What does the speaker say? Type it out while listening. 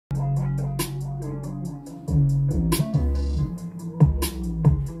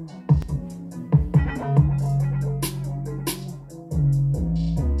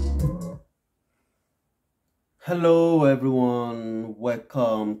Hello everyone,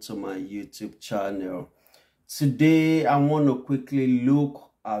 welcome to my YouTube channel. Today I want to quickly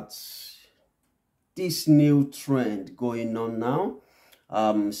look at this new trend going on now.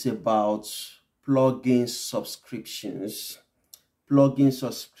 It's about plugin subscriptions. Plugin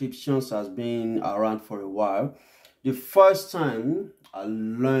subscriptions has been around for a while. The first time I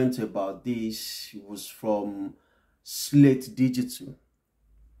learned about this was from Slate Digital.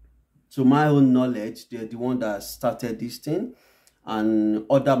 To my own knowledge, they're the one that started this thing, and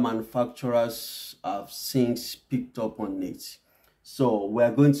other manufacturers have since picked up on it. So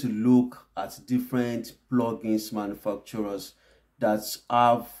we're going to look at different plugins manufacturers that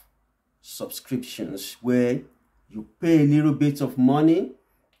have subscriptions where you pay a little bit of money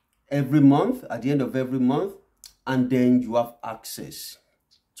every month, at the end of every month, and then you have access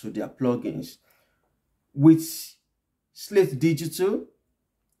to their plugins. With Slate Digital,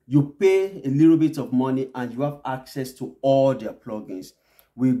 you pay a little bit of money and you have access to all their plugins.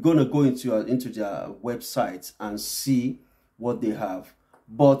 We're going to go into their website and see what they have.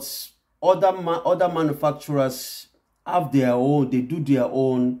 But other manufacturers have their own, they do their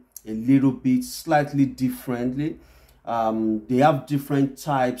own a little bit slightly differently. They have different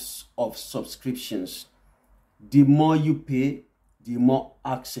types of subscriptions. The more you pay, the more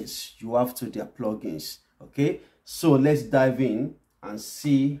access you have to their plugins. Okay, so let's dive in and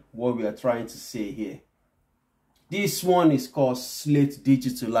see what we are trying to say here. This one is called Slate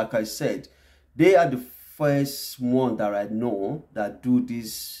Digital. Like I said, they are the first one that I know that do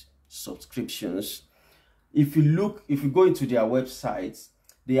these subscriptions. If you go into their website,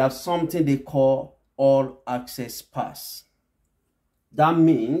 they have something they call All Access Pass. That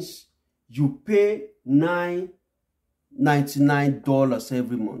means you pay $9.99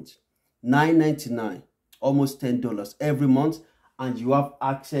 every month. $9.99, almost $10 every month, and you have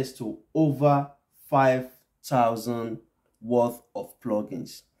access to over 5,000 worth of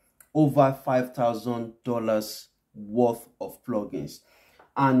plugins. Over $5,000 worth of plugins.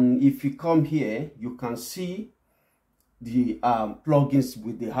 And if you come here, you can see the plugins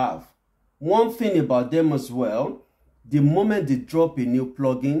they have. One thing about them as well, the moment they drop a new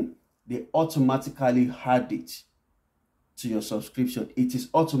plugin, they automatically add it to your subscription. It is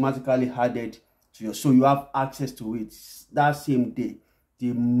automatically added to your, so you have access to it that same day.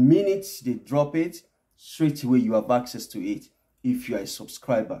 The minute they drop it, straight away you have access to it if you are a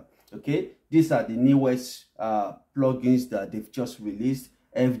subscriber. Okay, these are the newest plugins that they've just released.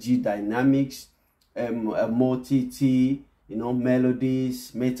 FG Dynamics, MOTT,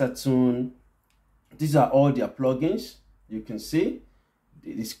 Melodies, Metatune. These are all their plugins. You can see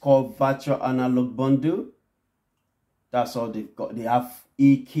it's called Virtual Analog Bundle. That's all they've got. They have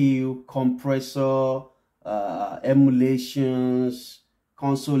EQ, compressor, emulations,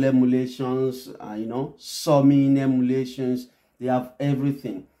 console emulations, summing emulations. They have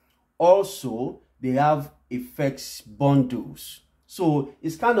everything. Also, they have effects bundles. So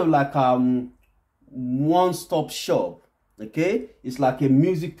it's kind of like one-stop shop. Okay, it's like a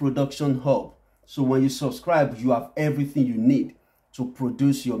music production hub. So when you subscribe, you have everything you need to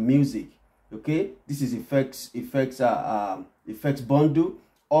produce your music. Okay, this is effects bundle.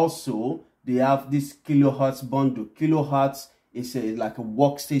 Also, they have this kilohertz bundle. Kilohertz is like a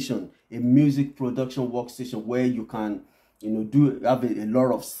workstation, a music production workstation where you can have a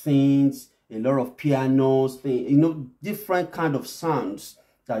lot of synths, a lot of pianos, different kind of sounds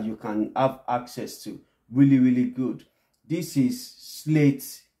that you can have access to. Really good. This is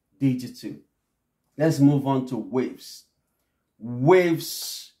Slate Digital. Let's move on to Waves.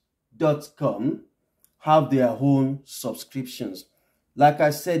 Waves.com have their own subscriptions. Like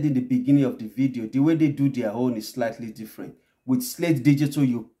I said in the beginning of the video, the way they do their own is slightly different. With Slate Digital,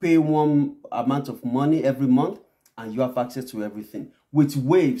 you pay one amount of money every month and you have access to everything. With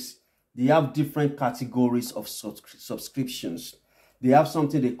Waves, they have different categories of subscriptions. They have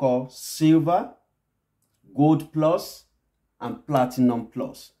something they call Silver, Gold Plus, and Platinum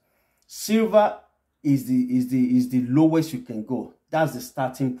Plus. Silver is the lowest you can go. That's the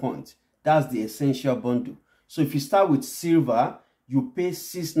starting point. That's the essential bundle. So if you start with Silver, you pay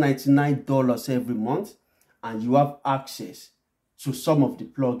 $6.99 every month and you have access to some of the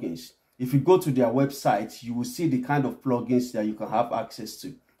plugins. If you go to their website, you will see the kind of plugins that you can have access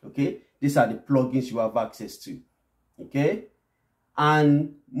to. Okay, these are the plugins you have access to. Okay,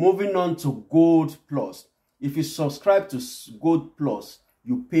 and moving on to Gold Plus. If you subscribe to Gold Plus,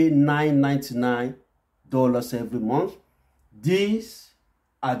 you pay $9.99 every month. These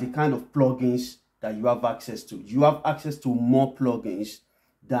are the kind of plugins that you have access to. You have access to more plugins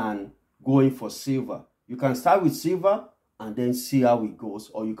than going for Silver. You can start with Silver and then see how it goes,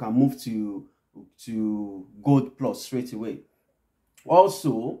 or you can move to to Gold Plus straight away.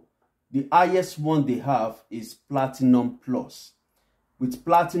 Also, the highest one they have is Platinum Plus. With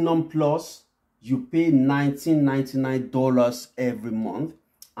Platinum Plus, you pay $19.99 every month,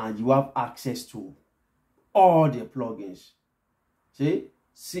 and you have access to all their plugins.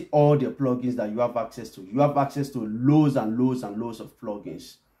 See all the plugins that you have access to. You have access to loads and loads and loads of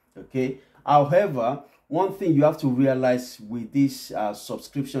plugins. Okay. However, one thing you have to realize with these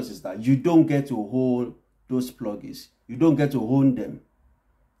subscriptions is that you don't get to hold those plugins. You don't get to own them.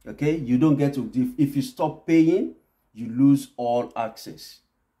 Okay. You don't get to, if you stop paying, you lose all access.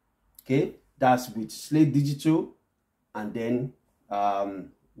 Okay. That's with Slate Digital and then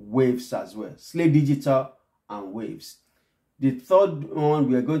Waves as well. Slate Digital and Waves. The third one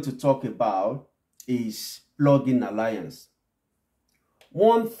we are going to talk about is Plugin Alliance.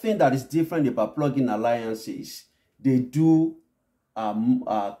 One thing that is different about Plugin Alliance is they do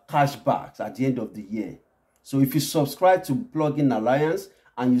cashbacks at the end of the year. So if you subscribe to Plugin Alliance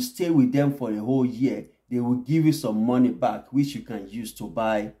and you stay with them for a whole year, they will give you some money back, which you can use to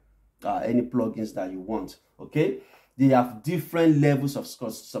buy any plugins that you want. Okay, they have different levels of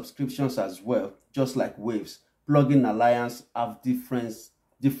subscriptions as well, just like Waves. Plugin Alliance have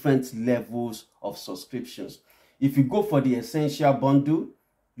different levels of subscriptions. If you go for the Essential Bundle,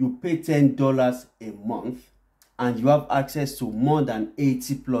 you pay $10 a month and you have access to more than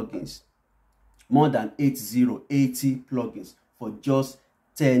 80 plugins. More than 80 plugins for just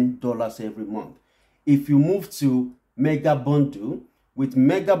 $10 every month. If you move to Mega Bundle, with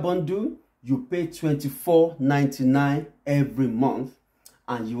Mega Bundle, you pay $24.99 every month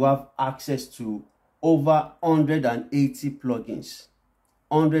and you have access to over 180 plugins.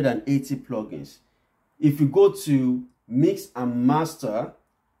 180 plugins. If you go to Mix and Master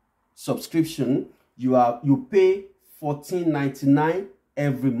subscription, you pay $14.99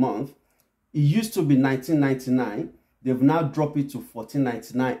 every month. It used to be $19.99. They've now dropped it to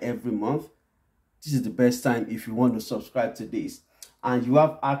 $14.99 every month. This is the best time if you want to subscribe to this. And you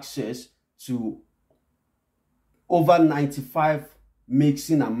have access to over 95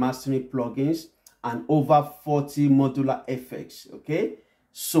 mixing and mastering plugins and over 40 modular effects. Okay,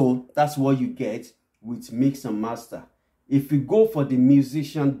 so that's what you get with Mix and Master. If you go for the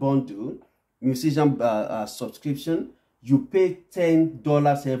Musician Bundle, subscription, you pay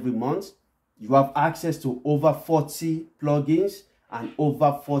 $10 every month. You have access to over 40 plugins and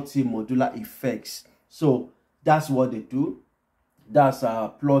over 40 modular effects. So that's what they do. That's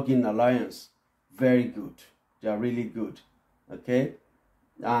our Plugin Alliance. Very good. They are really good. Okay.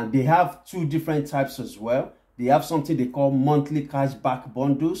 And they have two different types as well. They have something they call monthly cashback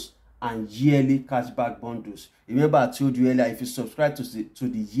bundles and yearly cashback bundles. Remember I told you earlier, if you subscribe to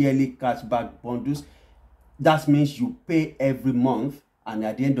the yearly cashback bundles, that means you pay every month and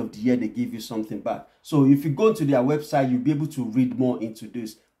at the end of the year they give you something back. So if you go to their website, you'll be able to read more into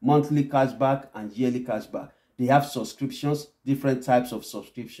this monthly cashback and yearly cashback. They have subscriptions, different types of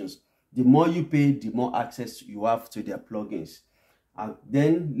subscriptions. The more you pay, the more access you have to their plugins. And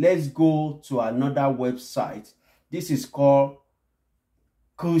then let's go to another website. This is called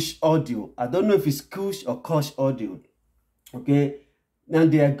Kush Audio. I don't know if it's Kush or Kush Audio. Okay,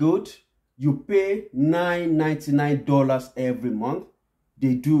 and they are good. You pay $9.99 every month.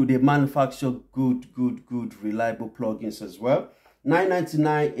 They manufacture good, reliable plugins as well.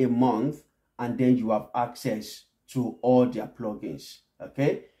 $9.99 a month, and then you have access to all their plugins.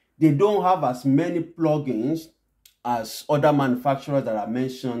 Okay, they don't have as many plugins as other manufacturers that I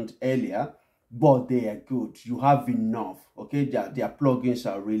mentioned earlier, but they are good. You have enough. Okay, their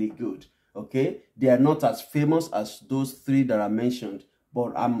plugins are really good. Okay, they are not as famous as those three that I mentioned,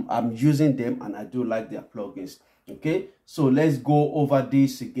 but I'm using them and I do like their plugins. Okay, so let's go over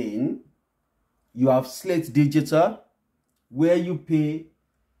this again. You have Slate Digital, where you pay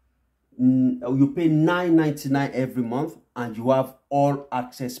 $9.99 every month and you have all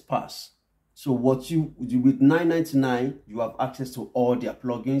access pass. So what you do with $9.99, you have access to all their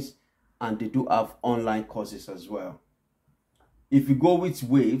plugins, and they do have online courses as well. If you go with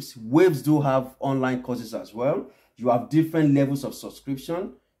Waves, Waves do have online courses as well. You have different levels of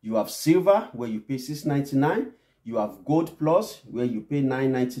subscription. You have Silver, where you pay $6.99. You have Gold Plus, where you pay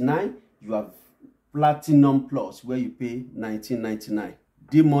 $9.99. You have Platinum Plus, where you pay $19.99.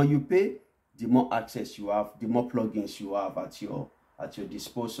 The more you pay, the more access you have, the more plugins you have at your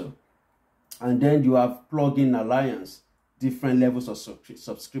disposal. And then you have Plugin Alliance, different levels of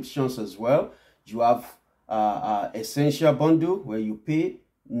subscriptions as well. You have Essential Bundle, where you pay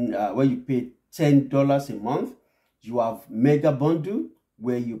 $10 a month. You have Mega Bundle,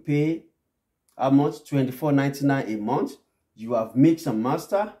 where you pay how much? $24.99 a month. You have Mix and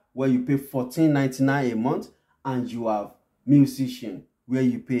Master, where you pay $14.99 a month, and you have musician where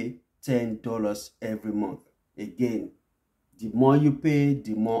you pay $10 every month. Again, the more you pay,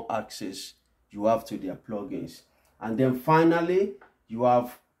 the more access you have to their plugins. And then finally, you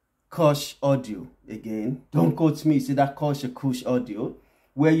have Kush Audio. Again, don't quote me, it's either Kush or Kush Audio,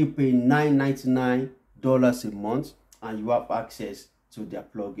 where you pay $9.99 a month and you have access to their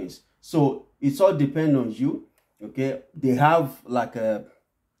plugins. So it's all depend on you. Okay, they have like a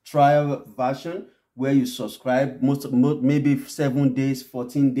trial version where you subscribe maybe 7 days,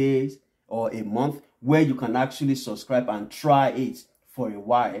 14 days, or a month, where you can actually subscribe and try it for a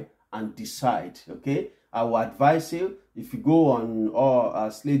while and decide. Okay, I will advise you, if you go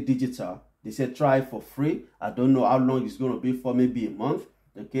on Slate Digital, they said try it for free. I don't know how long it's going to be for, maybe a month.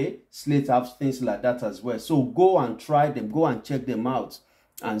 Okay, Slate have things like that as well. So go and try them, go and check them out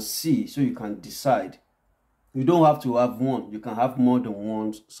and see, so you can decide. You don't have to have one, you can have more than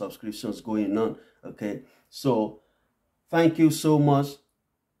one subscriptions going on. Okay, so thank you so much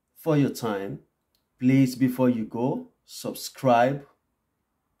for your time. Please, before you go, subscribe,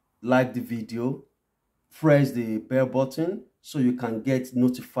 like the video, press the bell button so you can get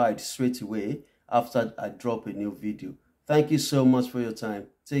notified straight away after I drop a new video. Thank you so much for your time.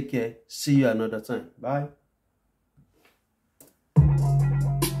 Take care. See you another time. Bye.